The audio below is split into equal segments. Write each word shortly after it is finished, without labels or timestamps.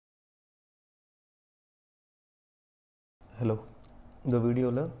Hello. In this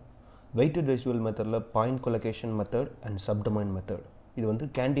video, weighted residual method, point collocation method and subdomain method. This is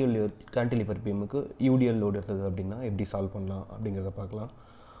cantilever beam UDL load solve.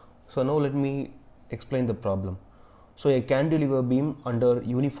 So now let me explain the problem. So a cantilever beam under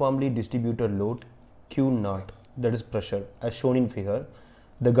uniformly distributed load Q0, that is pressure, as shown in figure.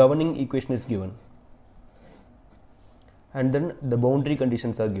 The governing equation is given, and then the boundary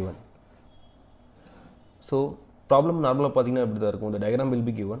conditions are given. So problem normal the diagram will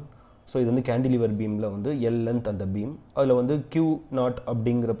be given. So this is cantilever beam L length and the beam. Adula Q0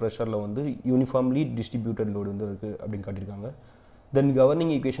 abdingra pressure uniformly distributed load then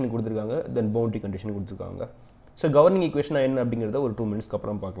governing equation then boundary condition. So governing equation is 2 minutes.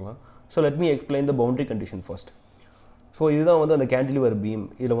 So let me explain the boundary condition first. So this is the cantilever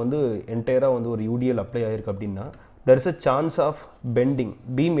beam. This is entire UDL apply. There is a chance of bending.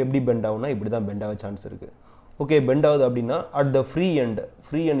 Beam bend bend chance. Okay, bend at the free end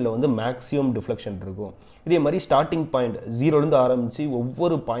la maximum deflection irukum. Idhe mari starting point 0 la aarambichi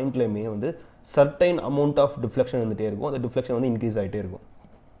ovvoru point layume certain amount of deflection irundite irukum. The deflection increase aite irukum.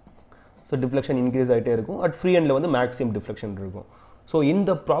 So deflection increase aite irukum. At free end la maximum deflection irukum. So in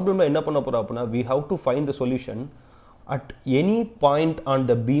the problem la enna panna pora appadina we have to find the solution at any point on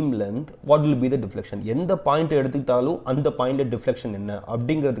the beam length. What will be the deflection? Endha point eduthitalu andha point la deflection enna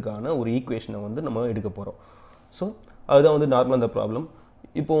abdingiradhukana oru equation nama edukka porom. So that's the normal the problem.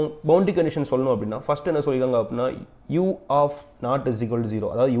 Now boundary condition first u of not is equal to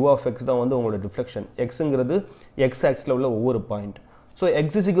 0. That u of x is deflection. X is x axis over point. So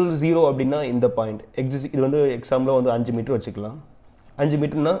x is equal to 0 in the point. X is example 5 meter. 5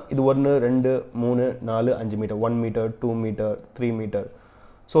 meter na idu 1 2 3 4 5 meter. 1 meter, 2 meter, 3 meter.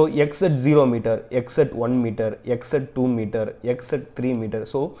 So x at 0 meter, x at 1 meter, x at 2 meter, x at 3 meter.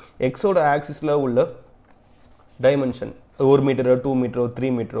 So x oda axis la ulla dimension 1 meter, 2 meter, 3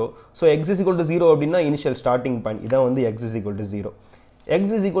 meter. So x is equal to 0 abdina initial starting point. This x is equal to 0.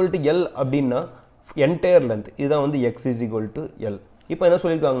 X is equal to L abdina entire length. This x is equal to L. Now enna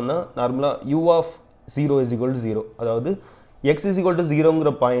sollirukanga normally u of 0 is equal to 0. Adhaadu x is equal to 0 ங்கிற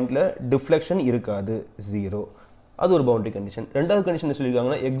பாயிண்ட்ல deflection இருக்காது 0. அது ஒரு boundary condition. ரெண்டாவது condition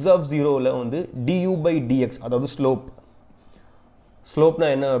சொல்லிருக்காங்கன்னா x of 0 ல du by dx அதாவது slope. slope னா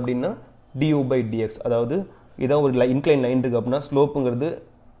என்ன அப்படினா du by dx அதாவது இத ஒரு incline line இருக்கு அப்படினா ஸ்லோப்ங்கிறது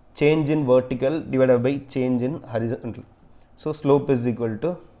change in vertical divided by change in horizontal. So slope is equal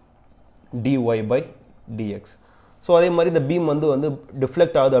to dy by dx. So அதே மாதிரி இந்த beam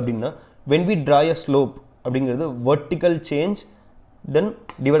deflect ஆகுது அப்படினா when we draw a slope அப்படிங்கிறது vertical change then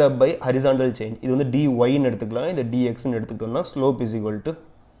divided by horizontal change. இது dy ன்னு எடுத்துக்கலாம், இது dx ன்னு எடுத்துக்கிட்டோம்னா slope is equal to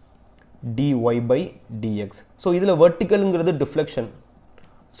dy by dx. So இதுல verticalங்கிறது deflection.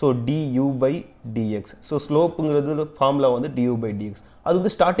 So du by dx. So slope ங்கிறது ஃபார்முலா du by dx. அது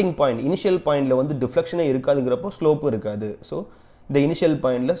starting point, initial point ல deflection இருக்காதுங்கறப்போ slope இருக்காது. So the initial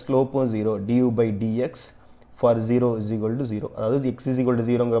point ல slope 0, du by dx for 0 is equal to 0. அதாவது x is equal to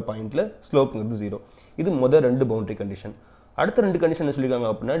 0 ங்கற பாயிண்ட்ல slope ங்கிறது 0. இது முதல் ரெண்டு boundary condition. அடுத்த ரெண்டு condition என்ன சொல்லிருக்காங்க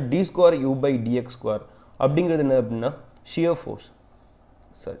அப்படினா d square u by dx square அப்படிங்கிறது என்ன அப்படினா shear force.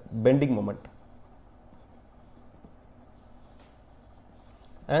 Sorry, bending moment.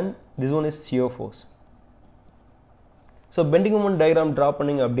 And this one is shear force. So bending moment diagram draw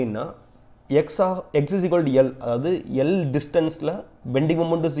பண்ணீங்க அப்படினா x is equal to L. அதாவது L distance ல bending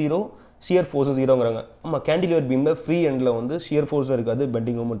moment 0, shear force 0 ங்கறாங்க. ஆமா, cantilever beam ல free end ல shear force இருக்காது,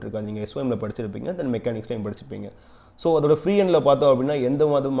 bending moment இருக்காது. நீங்க SOM ல படிச்சிருப்பீங்க, then mechanics ல படிச்சிருப்பீங்க. So அதோட free end ல பார்த்தோம் அப்படினா எந்த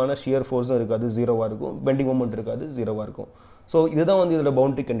விதமான shear force இருக்காது, 0வா இருக்கும், bending moment இருக்காது, 0வா இருக்கும். So இதுதான் இதோட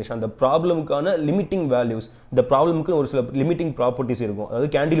boundary condition. அந்த ப்ராப்ளமுக்கான limiting values. இந்த ப்ராப்ளமுக்கு ஒரு சில limiting properties இருக்கும். அதாவது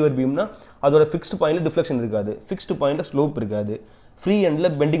cantilever beamனா அதோட fixed pointல deflection இருக்காது, fixed pointல slope இருக்காது, free endல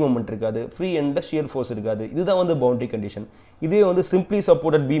bending moment இருக்காது, free endல shear force இருக்காது. இதுதான் boundary condition. இதே simply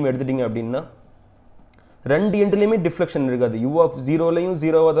supported beam எடுத்துட்டீங்க அப்படினா ரெண்டு எண்ட்லயுமே deflection இருக்காது. u of 0 லயும்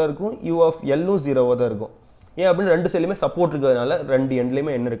 0வா தான் இருக்கும், u of l லும் 0வா தான் இருக்கும். ஏன் அப்படினா ரெண்டு சைடுலயுமே சப்போர்ட் இருக்கிறதுனால ரெண்டு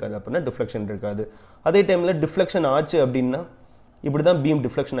எண்ட்லயுமே என்ன இருக்காது அப்படினா deflection இருக்காது. அதே டைம்ல deflection ஆச்சு அப்படினா இப்படி தான் beam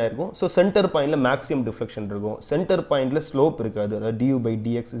deflection ஆயிருக்கும். So center pointல maximum deflection இருக்கும். center pointல slope இருக்காது. அதாவது du by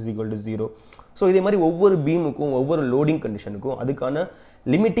dx is equal to 0. So இதே மாதிரி ஒவ்வொரு beamக்கும் ஒவ்வொரு loading conditionக்கும் அதுக்கான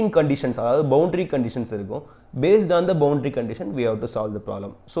limiting conditions அதாவது boundary conditions இருக்கும். Based on the boundary condition we have to solve the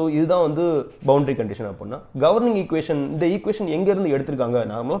problem. So இதுதான் boundary condition அப்படினா governing equation. இந்த equation எங்க இருந்து எடுத்துருக்காங்க?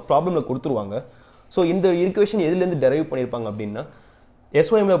 நார்மலா ப்ராப்ளம்ல கொடுத்துருவாங்க. So இந்த equation எதில இருந்து derive பண்ணிருப்பாங்க அப்படினா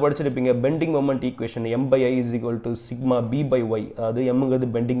SOM ல படிச்சிருப்பீங்க bending moment equation m by I is equal to sigma b by y. அதாவது m ங்கிறது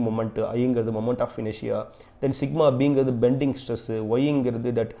bending moment, I ங்கிறது moment of inertia, then sigma b ங்கிறது bending stress, y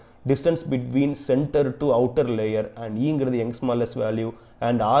ங்கிறது that distance between center to outer layer, and ங்கிறது young smallest value,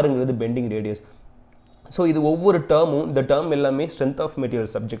 and rங்கிறது bending radius. So இது ஒவ்வொரு டேர்மும் இந்த term எல்லாமே ஸ்ட்ரென்த் ஆஃப் மெட்டீரியல்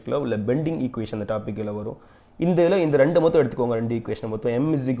சப்ஜெக்டில் உள்ள பெண்டிங் ஈக்குவேஷன் அந்த டாப்பிக்கில் வரும். இந்த இதில் இந்த ரெண்டு மொத்தம் எடுத்துக்கோங்க, ரெண்டு ஈக்குவேஷன் மொத்தம் m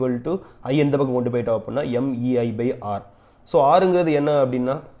is equal to I எந்த பக்கம் கொண்டு போயிட்டோம் அப்படின்னா MEI/R. ஸோ ஆருங்கிறது என்ன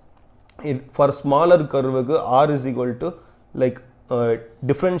அப்படின்னா for smaller கர்வுக்கு R is equal to like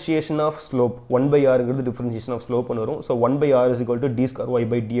differentiation of slope 1/Rங்கிறது differentiation of ஸ்லோப்னு வரும். So 1/R is equal to d square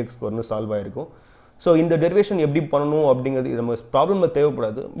y/dx solve ஆகிருக்கும். ஸோ இந்த டெரிவேஷன் எப்படி பண்ணணும் அப்படிங்கிறது நம்ம ப்ராப்ளமில்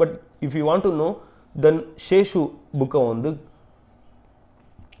தேவைப்படாது. But if you want to know தென் ஷேஷு புக்கை வந்து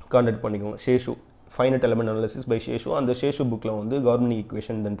கான்டாக்ட் பண்ணிக்கோங்க. ஷேஷு ஃபைனட் எலமெண்ட் அனாலிசிஸ் பை ஷேஷு, அந்த ஷேஷு புக்கில் வந்து கவர்னிங்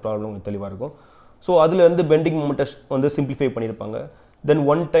ஈக்குவேஷன் தென் ப்ராப்ளம் தெளிவாக இருக்கும். ஸோ அதில் வந்து பெண்டிங் மொமெண்ட்டை வந்து சிம்பிளிஃபை பண்ணியிருப்பாங்க. தென்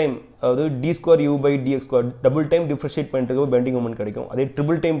ஒன் டைம் அதாவது d²u/dx² டபுள் டைம் டிஃப்ரென்ஷியேட் பண்ணிட்டு பெண்டிங் மொமெண்ட் கிடைக்கும். அதே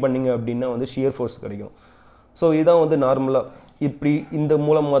ட்ரிபிள் டைம் பண்ணிங்க அப்படின்னா வந்து ஷியர் ஃபோர்ஸ் கிடைக்கும். ஸோ இதுதான் வந்து நார்மலாக இப்படி இந்த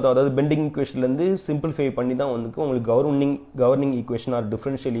மூலமாக தான், அதாவது பெண்டிங் ஈக்குவேஷன்லேருந்து சிம்பிளிஃபை பண்ணி தான் வந்து உங்களுக்கு governing equation R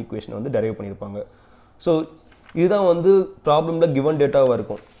differential equation வந்து டெரைவ் பண்ணியிருப்பாங்க. ஸோ இதுதான் வந்து ப்ராப்ளமில் கிவன் டேட்டாவாக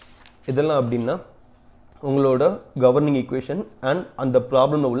இருக்கும். இதெல்லாம் அப்படின்னா உங்களோட கவர்னிங் ஈக்குவேஷன் அண்ட் அந்த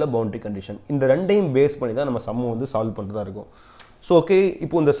ப்ராப்ளமில் உள்ள பவுண்டரி கண்டிஷன், இந்த ரெண்டையும் பேஸ் பண்ணி தான் நம்ம சம்மை வந்து சால்வ் பண்ணுறதா இருக்கும். ஸோ ஓகே,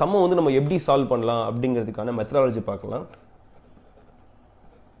 இப்போ இந்த சம்மை வந்து நம்ம எப்படி சால்வ் பண்ணலாம் அப்படிங்கிறதுக்கான மெத்தடாலஜி பார்க்கலாம்.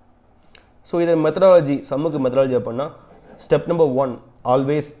 ஸோ இதை மெத்தடாலஜி சம்முக்கு மெத்தடாலஜி அப்படின்னா step number 1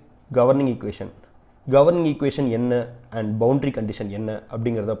 always governing equation என்ன அண்ட் பவுண்டரி கண்டிஷன் என்ன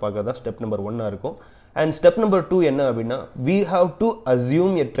அப்படிங்கிறத பார்க்க தான் ஸ்டெப் நம்பர் 1 இருக்கும். அண்ட் ஸ்டெப் நம்பர் 2 என்ன அப்படின்னா we have to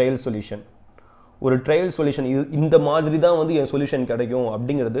assume a trial solution. ஒரு ட்ரையல் சொல்யூஷன் இந்த மாதிரி தான் வந்து என் சொல்யூஷன் கிடைக்கும்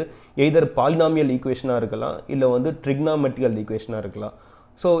அப்படிங்கிறது எய்தர் பாலினாமியல் ஈக்குவேஷனாக இருக்கலாம், இல்லை வந்து ட்ரிக்னாமெட்ரிக்கல் ஈக்குவேஷனாக இருக்கலாம்.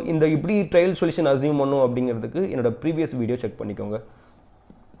 ஸோ இந்த இப்படி ட்ரையல் சொல்யூஷன் அசியூம் பண்ணும் அப்படிங்கிறதுக்கு என்னோட ப்ரீவியஸ் வீடியோ செக் பண்ணிக்கோங்க.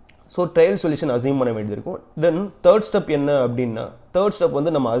 ஸோ ட்ரையல் சொல்யூஷன் அசியூம் பண்ண வேண்டியது இருக்கும். தென் தேர்ட் ஸ்டெப் என்ன அப்படின்னா, தேர்ட் ஸ்டெப்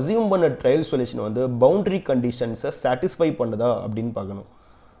வந்து நம்ம அசியூம் பண்ண ட்ரையல் சொல்யூஷன் வந்து பவுண்டரி கண்டிஷன்ஸை சாட்டிஸ்ஃபை பண்ணுதா அப்படின்னு பார்க்கணும்.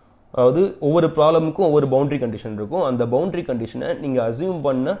 அதாவது ஒவ்வொரு ப்ராப்ளமுக்கும் ஒவ்வொரு பவுண்டரி கண்டிஷன் இருக்கும். அந்த பவுண்டரி கண்டிஷனை நீங்கள் அசியூம்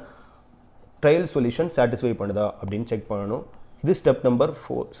பண்ண ட்ரையல் சொல்யூஷன் சாட்டிஸ்ஃபை பண்ணுதா அப்படின்னு செக் பண்ணணும். இது step number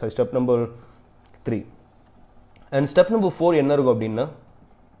 3. And step number 4 என்ன இருக்கும் அப்படின்னா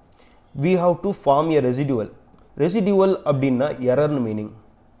we have to form a residual அப்படின்னா எரர்னு மீனிங்.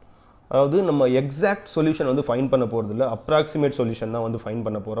 அதாவது நம்ம எக்ஸாக்ட் சொல்யூஷன் வந்து ஃபைன் பண்ண போகிறது இல்லை, அப்ராக்சிமேட் சொல்யூஷன் தான் வந்து ஃபைன்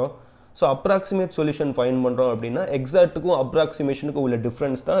பண்ண போகிறோம். ஸோ அப்ராக்சிமேட் சொல்யூஷன் ஃபைன் பண்ணுறோம் அப்படின்னா எக்ஸாக்ட்டுக்கும் அப்ராக்சிமேஷனுக்கும் உள்ள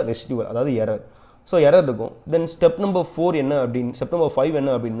டிஃப்ரென்ஸ் தான் ரெசிடுவல், அதாவது எரர். ஸோ எரர் இருக்கும். தென் ஸ்டெப் நம்பர் 4 என்ன அப்படின்னு, ஸ்டெப் நம்பர் 5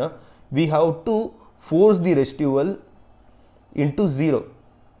 என்ன அப்படின்னா we have to force the residual into 0.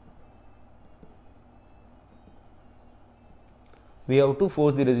 We have to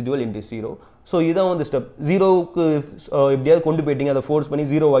force the residual into 0. So இதான் வந்து ஸ்டெப். 0க்கு எப்படியாவது கொண்டு போயிட்டீங்க, அதை ஃபோர்ஸ் பண்ணி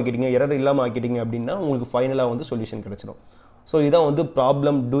 0 ஆக்கிட்டீங்க, எரர் இல்லாமல் ஆக்கிட்டீங்க அப்படின்னா உங்களுக்கு ஃபைனலாக வந்து சொல்யூஷன் கிடச்சிடும். ஸோ இதான் வந்து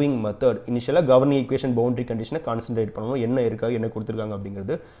ப்ராப்ளம் டூயிங் மெத்தட். இனிஷியலாக கவர்னிங் ஈக்குவேஷன் பவுண்டரி கண்டிஷனை கான்சன்ட்ரேட் பண்ணணும், என்ன இருக்காது என்ன கொடுத்துருக்காங்க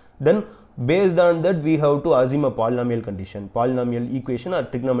அப்படிங்கிறது. தென் based on that we have to assume a polynomial condition, polynomial equation or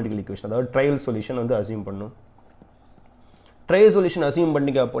trigonometrical equation, அதாவது ட்ரையல் சொல்யூஷன் வந்து அசியூம் பண்ணணும். ட்ரையல் சொல்யூஷன் அசியூம்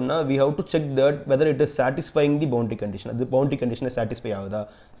பண்ணிக்க அப்படின்னா we have to check that whether it is satisfying the boundary condition. அது boundary கண்டிஷனை satisfy ஆகுதா,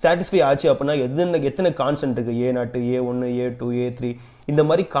 satisfy ஆச்சு அப்படின்னா எத்தனை கான்ஸ்டன்ட் இருக்குது, A0, A1, A2, A3 இந்த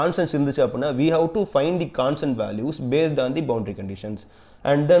மாதிரி கான்ஸ்டன்ட்ஸ் இருந்துச்சு அப்படின்னா we have to find the constant values based on the boundary conditions,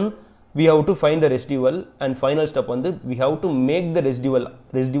 and then we have to find the residual, and final step வந்து we have to make the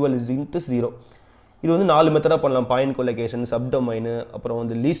residual is into 0. இது வந்து 4 மெத்தடாக பண்ணலாம். Point கொலோகேஷன், சப்டொமைனு, அப்புறம்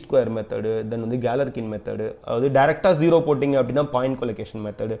வந்து least square method, தென் வந்து கேலர்கின் method. அதாவது டேரெக்டாக 0 போட்டிங்க அப்படின்னா point கொலோகேஷன்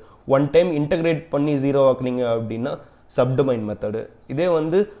method, one time integrate பண்ணி 0 ஆக்குனீங்க அப்படின்னா சப்டொமைன் மெத்தடு. இதே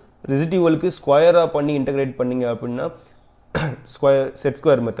வந்து ரெசிடியூவலுக்கு ஸ்கொயராக பண்ணி இன்டகிரேட் பண்ணிங்க அப்படின்னா செட்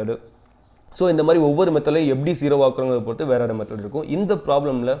ஸ்கொயர் மெத்தடு. ஸோ இந்த மாதிரி ஒவ்வொரு மெத்தடையும் எப்படி 0 ஆக்குறோங்கிறத பொறுத்து வேறு மெத்தட் இருக்கும். இந்த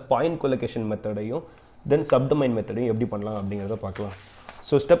ப்ராப்ளமில் பாயிண்ட் கொலோகேஷன் மெத்தடையும் தென் சப்டொமைன் மெத்தடையும் எப்படி பண்ணலாம் அப்படிங்கிறத பார்க்கலாம்.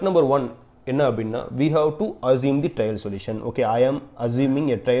 ஸோ ஸ்டெப் நம்பர் 1 என்ன அப்படின்னா we have to assume the trial solution. Okay, I am assuming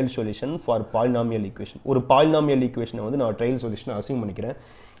a trial solution for polynomial equation. ஒரு polynomial equation வந்து நான் trial solution assume பண்ணிக்கிறேன்.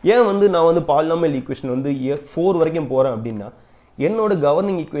 ஏன் வந்து நான் வந்து polynomial equation வந்து 4 வரைக்கும் போகிறேன் அப்படின்னா என்னோட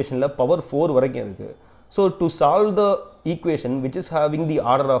governing equationல பவர் 4 வரைக்கும் இருக்குது. So to solve the equation which is having the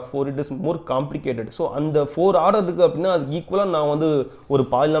order of 4, it is more complicated. So அந்த 4 ஆர்டர் இருக்குது அப்படின்னா அதுக்கு ஈக்குவலாக நான் வந்து ஒரு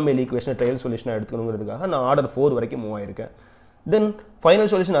polynomial equation trial solution எடுத்துக்கணுங்கிறதுக்காக நான் ஆர்டர் 4 வரைக்கும் move ஆயிருக்கேன். Then final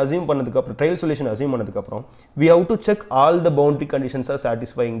solution assume பண்ணதுக்கு அப்புறம் trial solution assume பண்ணதுக்கு அப்புறம் we have to check all the boundary conditions are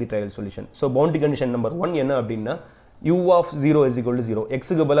satisfying the trial solution. So boundary condition number 1 என்ன அப்படின்னா u of 0 is equal to 0. x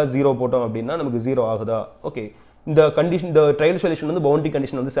க்கு பதிலா 0 போட்டோம் அப்படின்னா நமக்கு 0 ஆகுதா. ஓகே, இந்த கண்டிஷன் இந்த ட்ரையல் சொல்யூஷன் வந்து பவுண்டரி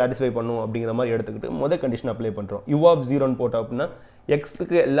கண்டிஷன் வந்து சாட்டிஸ்ஃபை பண்ணும் அப்படிங்கிற மாதிரி எடுத்துக்கிட்டு முதல் கண்டிஷன் அப்ளை பண்ணுறோம். u of 0 போட்டோம் அப்படின்னா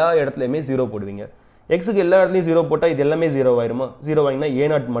எக்ஸுக்கு எல்லா இடத்துலையுமே 0 போடுவீங்க. எக்ஸுக்கு எல்லா இடத்துலையும் 0 போட்டால் இது எல்லாமே 0 ஆயிருமா? 0 ஆகிங்கன்னா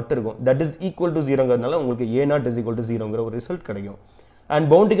a0 மட்டும் இருக்கும். தட் இஸ் ஈக்குவல் டு 0ங்கிறதுனால உங்களுக்கு a0 இஸ் ஈக்குவல் டு 0ங்கிற ஒரு ரிசல்ட் கிடைக்கும். அண்ட்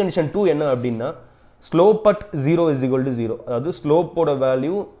பவுண்டரி கண்டிஷன் 2 என்ன அப்படின்னா slope at 0 is equal to 0. அதாவது ஸ்லோப்போட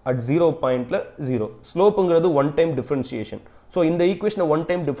வேல்யூ அட் 0 பாயிண்ட்ல 0. ஸ்லோப்புங்கிறது ஒன் டைம் டிஃபரன்ஷியேஷன். ஸோ இந்த ஈக்குவேஷனை ஒன்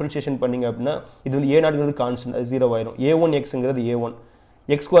டைம் டிஃபரன்ஷியேஷன் பண்ணிங்க அப்படின்னா இது வந்து a0ங்கிறது கான்ஸ்டன்ட், அது 0 ஆயிரும். a1xங்கிறது a1,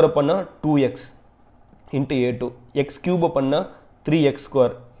 x ஸ்கொயரை பண்ணால் 2x இன்ட்டு a2, எக்ஸ் கியூபை பண்ணால் 3x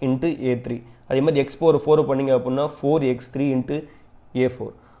ஸ்கொயர் இன்ட்டு a3, அதே மாதிரி x பவர் 4 பண்ணிங்க அப்படின்னா 4x3 into a4.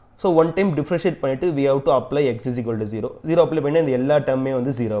 So one time differentiate பண்ணிவிட்டு we have to apply x is equal to 0. 0 apply பண்ணால் இந்த எல்லா டேர்மே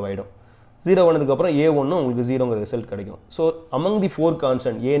வந்து 0 ஆகிடும். 0 ஆனதுக்கப்புறம் a1 உங்களுக்கு 0ங்கிற ரிசல்ட் கிடைக்கும். So among the 4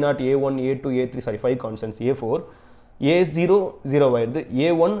 constant a0, a1, a2, a3 sorry 5 constants, a4, a0 0 ஆயிடுது,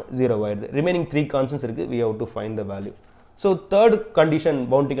 a1 0 ஆயிடுது, ரிமைனிங் 3 கான்ஸ்டன்ட்ஸ் இருக்குது. we have to find the value. So third condition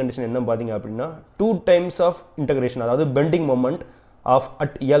boundary condition என்ன பார்த்தீங்க அப்படின்னா 2 times ஆஃப் இன்டகிரேஷன், அதாவது bending moment of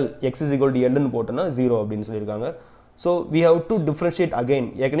at L X is equal to எல்னு போட்டோன்னா 0 அப்படின்னு சொல்லியிருக்காங்க. So we have to differentiate again.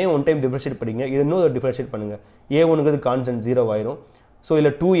 ஏற்கனவே one time differentiate பண்ணிங்க, இது இன்னும் டிஃபரன்ஷியேட் பண்ணுங்கள். a1ங்கிறது கான்ஸ்டன்ட் 0 ஆயிரும். ஸோ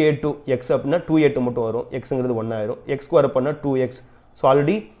இல்லை 2a2 எக்ஸ் அப்படின்னா 2a2 மட்டும் வரும், எக்ஸுங்கிறது 1 ஆயிரும். எக்ஸ் ஸ்கொயர் பண்ணால் 2x. So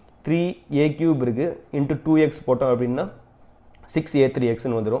already 3a cube இருக்குது, இன்ட்டு 2x போட்டோம் அப்படின்னா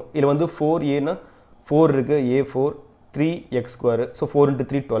 6a3xன்னு வந்துடும். இதில் வந்து 4a னா 4 இருக்குது, a4 3x square. So 4 into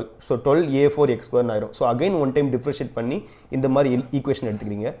 3 12. So 12a4x ஸ்கொயர்னு ஆயிரும். So again one time differentiate பண்ணி இந்த மாதிரி ஈக்குவேஷன்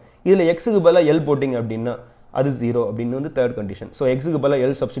எடுத்துக்கிறீங்க. இதில் எக்ஸுக்கு பதிலாக எல் போட்டிங்க அப்படின்னா அது 0 அப்படின்னு வந்து தேர்ட் கண்டிஷன். ஸோ எக்ஸுக்கு பதிலாக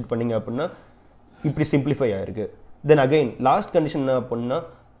எல் சப்ஸ்டிட் பண்ணிங்க அப்படின்னா இப்படி சிம்பிளிஃபை ஆயிருக்கு. தென் அகைன் லாஸ்ட் கண்டிஷன் என்ன அப்படின்னா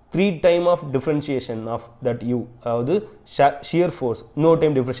 3 time of differentiation of that you, அதாவது ஷியர் ஃபோர்ஸ் இன்னொரு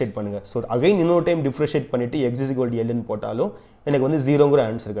டைம் டிஃபரன்ஷியேட் பண்ணுங்கள். ஸோ அகைன் இன்னொரு டைம் டிஃபரன்ஷியேட் பண்ணிவிட்டு எக்ஸ் இஸ் ஈக்குவல் டு எல்னு போட்டாலும் எனக்கு வந்து 0ங்கிற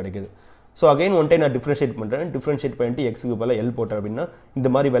ஆன்சர் கிடைக்குது. ஸோ அகைன் ஒன் டைம் நான் டிஃபரன்ஷியேட் பண்ணுறேன், டிஃபரன்ஷியேட் பண்ணிட்டு எக்ஸுக்கு பதிலாக எல் போட்டேன் அப்படின்னா இந்த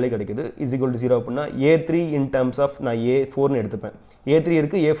மாதிரி வேலை கிடைக்குது. இஸ் ஈக்குவல் டு 0 அப்படின்னா a3 இன் டர்ம்ஸ் ஆஃப் நான் a4னு எடுத்துப்பேன். a3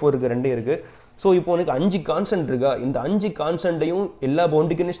 இருக்குது, a4 இருக்குது, 2 இருக்குது. ஸோ இப்போ எனக்கு 5 கான்ஸ்டன்ட் இருக்கா, இந்த 5 கான்ஸ்டன்ட்டையும் எல்லா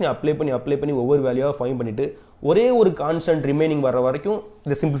பவுண்டரி கண்டிஷனையும் அப்ளை பண்ணி ஒவ்வொரு வேல்யூவாக ஃபைன் பண்ணிவிட்டு ஒரே ஒரு கான்ஸ்டன்ட் ரிமைனிங் வர வரைக்கும்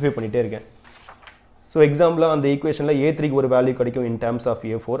இதை சிம்பிளிஃபை பண்ணிகிட்டே இருக்கேன். ஸோ எக்ஸாம்பிளாக அந்த ஈக்குவேஷனில் a3க்கு ஒரு வேல்யூ கிடைக்கும் இன் டர்ம்ஸ் ஆஃப்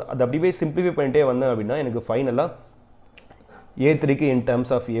a4. அது அப்படியே சிம்பிளிஃபை பண்ணிட்டே வந்தேன் அப்படின்னா எனக்கு ஃபைனலாக a3க்கு in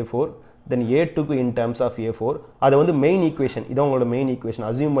terms of a4, then a2க்கு in terms of a4. அதை வந்து மெயின் ஈக்குவேஷன், இதான் உங்களோட மெயின் ஈக்குவேஷன்,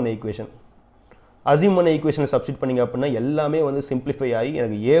 அசியூம் பண்ண ஈக்குவேஷனை சப்ஸ்டிட் பண்ணிங்க அப்படின்னா எல்லாமே வந்து சிம்பிளிஃபை ஆகி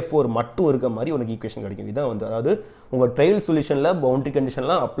எனக்கு a4 மட்டும் இருக்க மாதிரி உனக்கு ஈக்குவேஷன் கிடைக்கும். இதான் வந்து அதாவது உங்கள் ட்ரையல் சொல்யூஷனில் பவுண்டரி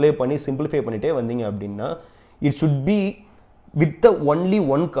கண்டிஷன்லாம் அப்ளை பண்ணி சிம்பிளிஃபை பண்ணிட்டே வந்தீங்க அப்படின்னா it should be with the only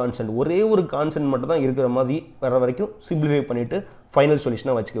one constant, ஒரே ஒரு கான்ஸ்டன்ட் மட்டும் தான் இருக்கிற மாதிரி வர வரைக்கும் சிம்பிளிஃபை பண்ணிவிட்டு ஃபைனல்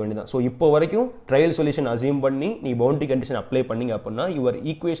சொல்யூஷனாக வச்சுக்க வேண்டியதான். ஸோ இப்போ வரைக்கும் ட்ரையல் சொல்யூஷன் அசியூம் பண்ணி நீ பவுண்டரி கண்டிஷன் அப்ளை பண்ணிங்க அப்படின்னா your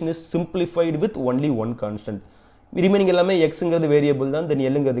equation is simplified with only one constant. Remaining எல்லாமே எக்ஸுங்கிறது வேரியபிள் தான், தென்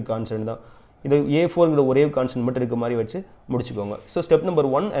எல்லுங்கிறது கான்ஸ்டன்ட் தான். இது a4ங்கிற ஒரே கான்ஸ்டன்ட் மட்டும் இருக்க மாதிரி வச்சு முடிச்சுக்கோங்க. So step number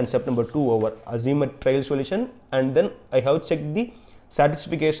 1 and step number 2 over. Assume a trial solution and then I have check the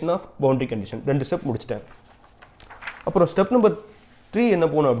satisfaction of boundary condition. 2 step முடிச்சிட்டேன். அப்புறம் ஸ்டெப் நம்பர் 3 என்ன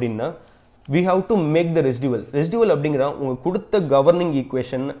போகணும் அப்படின்னா we have to make the residual. Residual அப்படிங்கிற உங்களுக்கு கொடுத்த governing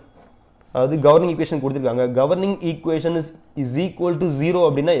equation, அதாவது governing equation கொடுத்துருக்காங்க. Governing equation is equal to 0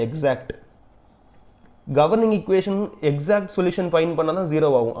 அப்படின்னா exact. Governing equation exact solution fine பண்ணால் தான்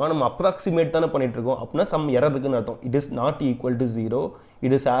 0 ஆகும். ஆனால் நம்ம அப்ராக்சிமேட் தானே பண்ணிட்டு இருக்கோம், அப்படின்னா சம் எரர் இருக்குன்னு அர்த்தம். It is not equal to 0,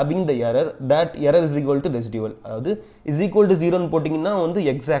 it is having the error, that error is equal to residual. அதாவது இஸ் ஈக்குவல் டு 0ன்னு போட்டிங்கன்னா வந்து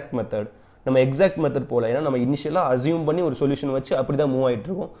எக்ஸாக்ட் மெத்தட். நம்ம எக்ஸாக்ட் மெத்தட் போல, ஏன்னா நம்ம இனிஷியலாக அசியூம் பண்ணி ஒரு சொல்யூஷன் வச்சு அப்படி தான் மூவ் ஆகிட்டு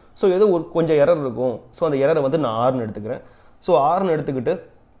இருக்கோம். ஸோ ஏதோ ஒரு கொஞ்சம் எரர் இருக்கும். ஸோ அந்த எரரை வந்து நான் ஆர்னு எடுத்துக்கிறேன். ஸோ ஆர்னு எடுத்துக்கிட்டு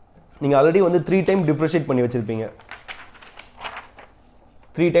நீங்கள் ஆல்ரெடி வந்து 3 டைம் டிஃபரன்ஷியேட் பண்ணி வச்சுருப்பீங்க.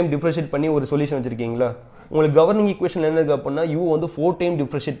 3 டைம் டிஃபரன்ஷியேட் பண்ணி ஒரு சொல்யூஷன் வச்சுருக்கீங்களா? உங்களுக்கு கவர்னிங் ஈக்குவேஷன் என்ன இருக்குது அப்படின்னா u வந்து 4 டைம்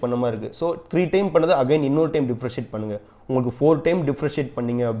டிஃபரன்ஷியேட் பண்ண மாதிரி இருக்குது. ஸோ 3 டைம் பண்ணதை அகைன் இன்னொரு டைம் டிஃபரன்ஷியேட் பண்ணுங்கள். உங்களுக்கு 4 டைம் டிஃபரன்ஷியேட்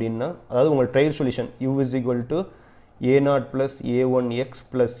பண்ணிங்க அப்படின்னா அதாவது உங்கள் trial solution u is equal to a0 plus a1x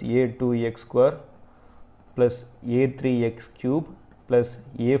plus a2x square plus a3x cube plus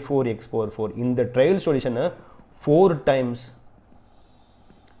a4x power 4. இந்த ட்ரையல் சொல்யூஷனை 4 டைம்ஸ்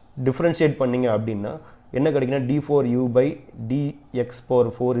டிஃபரன்ஷியேட் பண்ணிங்க அப்படின்னா என்ன கிடைக்குன்னா d4u by dx power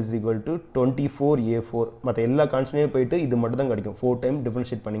 4 is equal to 24a4. மற்ற எல்லா கான்ஸ்டன்ட்டையும் போயிட்டு இது மட்டும் தான் கிடைக்கும் 4 டைம்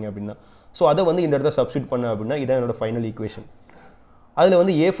டிஃபரன்ஷியேட் பண்ணிங்க அப்படின்னா. ஸோ அதை வந்து இந்த இடத்துல சப்ஸ்டியூட் பண்ண அப்படின்னா இதான் என்னோட ஃபைனல் ஈக்குவேஷன். அதில்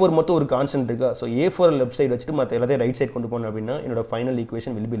வந்து a4 மட்டும் ஒரு கான்ஸ்டன்ட் இருக்கா. ஸோ a4 லெஃப்ட் சைடு வச்சுட்டு மற்ற எல்லாத்தையும் ரைட் சைட் கொண்டு போனோம் அப்படின்னா என்னோட final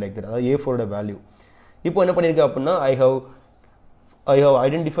equation will be like that. அதாவது a4ஓட வேல்யூ இப்போ என்ன பண்ணியிருக்கேன் அப்படின்னா I have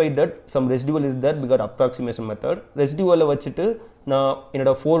identified that some residual is there because approximation method. ரெசிடுவலை வச்சுட்டு நான்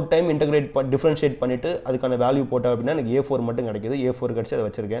என்னோட 4 டைம் இன்டகிரேட் டிஃபரன்ஷியேட் பண்ணிவிட்டு அதுக்கான வேல்யூ போட்டேன் அப்படின்னா எனக்கு a4 மட்டும் கிடைக்கிது. a4 கிடச்சி அதை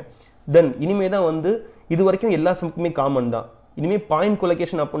வச்சுருக்கேன். தென் இனிமேல் தான் வந்து இது வரைக்கும் எல்லா சம்க்குமே காமன் தான். இனிமேல் பாயிண்ட்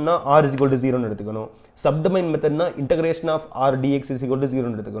கொலோகேஷன் அப்படின்னா r is equal to 0ன்னு எடுத்துக்கணும். சப்டமைன் மெத்தட்னா integration of r dx is equal to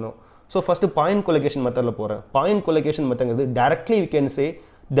 0ன்னு எடுத்துக்கணும். ஸோ ஃபஸ்ட்டு பாயிண்ட் கொலோகேஷன் மெத்தடில் போகிறேன். Point கொலோகேஷன் மெத்தட்ங்கிறது directly we can say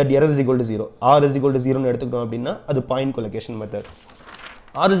that error is equal to 0. R is equal to 0 எடுத்துக்கிட்டோம் அப்படின்னா அது point கொலோகேஷன் method.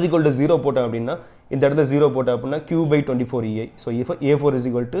 R is equal to 0 போட்டோம் அப்படின்னா இந்த இடத்துல 0 போட்டோம் அப்படின்னா Q by 24EI. So A4 is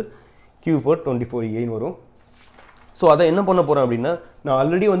equal to Q for 24EI வரும். ஸோ அதை என்ன பண்ண போகிறேன் அப்படின்னா நான்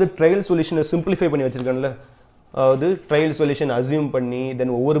ஆல்ரெடி வந்து ட்ரையல் சொல்யூஷனை சிம்பிளிஃபை பண்ணி வச்சுருக்கேன்ல, அதாவது ட்ரையல் சொல்யூஷன் அசியூம் பண்ணி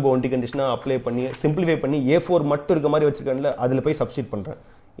தென் ஒவ்வொரு பவுண்டரி கண்டிஷனாக அப்ளை பண்ணி சிம்பிளிஃபை பண்ணி A4 மட்டும் இருக்க மாதிரி வச்சுருக்கேன்ல, அதில் போய் சப்ஸ்டிட் பண்ணுறேன்.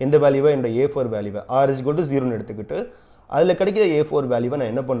 எந்த வேல்யூவை என்னோட A4 வேல்யூவை R is equal to 0ன்னு எடுத்துக்கிட்டு அதில் கிடைக்கிற A4 வேல்யூவை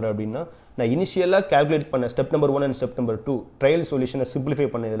நான் என்ன பண்ணுறேன் அப்படின்னா நான் இனிஷியலாக கால்குலேட் பண்ண step number 1 and step number 2 trial சொல்யூஷனை சிம்பிளிஃபை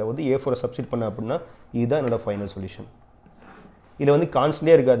பண்ண இதில் வந்து A4 சப்ஸ்டிட் பண்ண அப்படின்னா இதுதான் என்னோட ஃபைனல் சொல்யூஷன். இதில் வந்து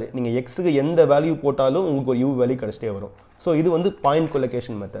கான்ஸ்டன்டே இருக்காது, நீங்கள் எக்ஸுக்கு எந்த வேல்யூ போட்டாலும் உங்களுக்கு ஒரு U வேல்யூ கிடச்சிட்டே வரும். ஸோ இது வந்து பாயிண்ட்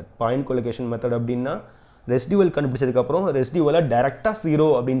கொலோகேஷன் மெத்தட். பாயிண்ட் கொலோகேஷன் மெத்தட் அப்படின்னா ரெசிடியூவல் கண்டுபிடிச்சதுக்கப்புறம் ரெசிடியூவலை டேரெக்டாக 0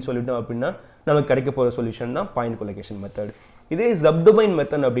 அப்படின்னு சொல்லிட்டோம் அப்படின்னா நமக்கு கிடைக்க போகிற சொல்யூஷன் தான் பாயிண்ட் கொலோகேஷன் மெத்தட். இதே சப்டொமைன்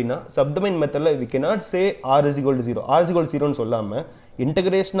மெத்தட் அப்படின்னா சப்டொமைன் மெத்தடில் we cannot say R is equal to 0. R is equal to 0ன்னு சொல்லாமல்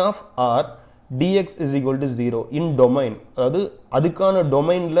integration of R dx is equal to 0 in domain, அதாவது அதுக்கான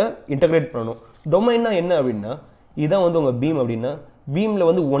டொமைனில் இன்டகிரேட் பண்ணணும். டொமைன்னா என்ன அப்படின்னா இதுதான் வந்து உங்கள் பீம் அப்படின்னா பீமில்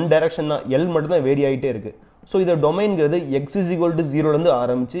வந்து ஒன் டைரக்ஷன் தான், எல் மட்டும் தான் வேரி ஆகிட்டே இருக்குது. ஸோ இதோட டொமைன்கிறது எக்ஸ் இஸ் ஈக்குவல் டு 0லேருந்து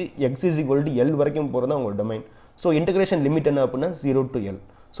ஆரம்பித்து X is equal to L வரைக்கும் போகிறது தான் உங்கள் டொமைன். ஸோ இன்டகிரேஷன் லிமிட் என்ன அப்படின்னா 0 to L.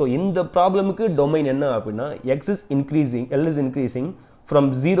 ஸோ இந்த ப்ராப்ளமுக்கு டொமைன் என்ன அப்படின்னா X is increasing, L is increasing from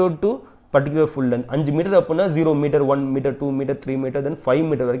 0 to particular full length. 5 metre அப்படின்னா 0 மீட்டர், 1 மீட்டர், 2 மீட்டர், 3 மீட்டர், தென் 5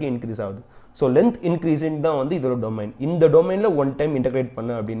 மீட்டர் வரைக்கும் இன்க்ரீஸ் ஆகுது. ஸோ லென்த் இன்க்ரீசிங் தான் வந்து இதோட டொமைன். இந்த டொமைனில் ஒன் டைம் இன்டகிரேட்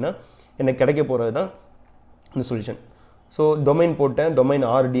பண்ண அப்படின்னா எனக்கு கிடைக்க போகிறது தான் இந்த சொல்யூஷன். ஸோ டொமைன் போட்டேன், domain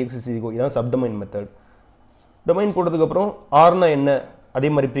R dx is equal, இதான் சப்டொமைன் மெத்தட். டொமைன் போட்டதுக்கப்புறம் ஆர்னா என்ன, அதே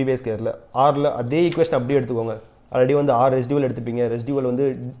மாதிரி ப்ரீவியஸ் கேஸில் ஆரில் அதே ஈக்குவேஷன் அப்படியே எடுத்துக்கோங்க. ஆல்ரெடி வந்து R ரெசிடியூவல் எடுத்துப்பீங்க. ரெசிடியூவல் வந்து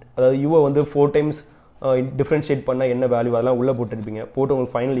அதாவது யூவை வந்து 4 டைம்ஸ் டிஃப்ரென்ஷியேட் பண்ணால் என்ன வேல்யூ அதெல்லாம் உள்ளே போட்டுருப்பீங்க. போட்டு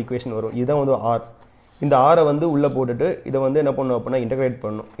உங்களுக்கு ஃபைனல் ஈக்குவேஷன் வரும். இதுதான் வந்து R. இந்த ஆரை வந்து உள்ளே போட்டுட்டு இதை வந்து என்ன பண்ணணும் அப்படின்னா இன்டகிரேட்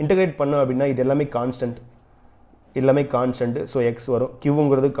பண்ணணும். இன்டகிரேட் பண்ணோம் அப்படின்னா இது எல்லாமே கான்ஸ்டன்ட், ஸோ எக்ஸ் வரும்.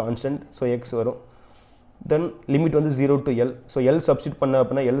 கியூங்கிறது கான்ஸ்டன்ட், ஸோ எக்ஸ் வரும். தென் லிமிட் வந்து 0 to L. So L substitute பண்ண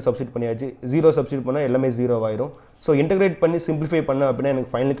அப்படின்னா எல் சப்ஸ்டிட் பண்ணியாச்சு, 0 சப்ஸ்டிட் பண்ணால் எல்லாமே 0 ஆயிரும். ஸோ இன்டகிரேட் பண்ணி சிம்பிளிஃபை பண்ண அப்படின்னா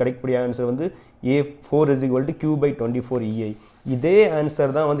எனக்கு ஃபைனல் கிடைக்கக்கூடிய ஆன்சர் வந்து A4 is equal to Q by 24EI. இதே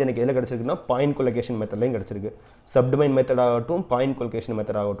ஆன்சர் தான் வந்து எனக்கு எதில் கிடச்சிருக்குன்னா பாயிண்ட் கொலோகேஷன் மெத்தட்லையும் கிடச்சிருக்கு. சப்டொமைன் மெத்தட் ஆகட்டும், பாயிண்ட் கொலோகேஷன்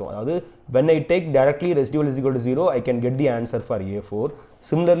மெத்தட் ஆகட்டும். அதாவது when I take directly residual is equal to 0, I can get the answer for A4.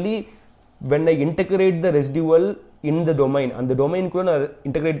 Similarly, when I integrate the residual in the domain, அந்த டொமைனுக்குள்ள நான்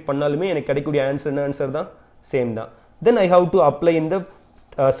இன்டகிரேட் பண்ணாலுமே எனக்கு கிடைக்கக்கூடிய ஆன்சர் என்ன ஆன்சர் தான், சேம் தான். தென் ஐ ஹவ் டு அப்ளை இந்த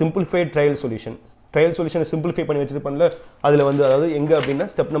simplified trial solution. Trial சொல்யூஷனை சிம்பிளிஃபை பண்ணி வச்சிருப்பான்ல, அதில் வந்து அதாவது எங்கே அப்படின்னா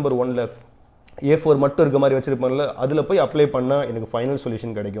ஸ்டெப் நம்பர் 1ல் A4 மட்டும் இருக்க மாதிரி வச்சிருப்பான்ல, அதில் போய் அப்ளை பண்ணால் எனக்கு ஃபைனல்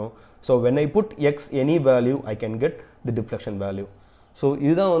சொல்யூஷன் கிடைக்கும். So when I put x any value, I can get the deflection value. So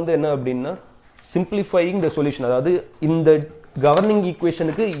இதுதான் வந்து என்ன அப்படின்னா சிம்பிளிஃபையிங் த சொல்யூஷன், அதாவது இந்த கவர்னிங்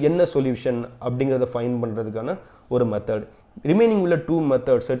ஈக்குவேஷனுக்கு என்ன சொல்யூஷன் அப்படிங்கிறத ஃபைன் பண்ணுறதுக்கான ஒரு மெத்தட். ரிமைனிங் உள்ள 2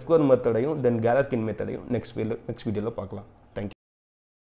 மெத்தட், செட் ஸ்கொயர் மெத்தடையும் தென் கேலர்கின் மெத்தடையும் நெக்ஸ்ட் வீடியோவில் பார்க்கலாம். தேங்க்யூ.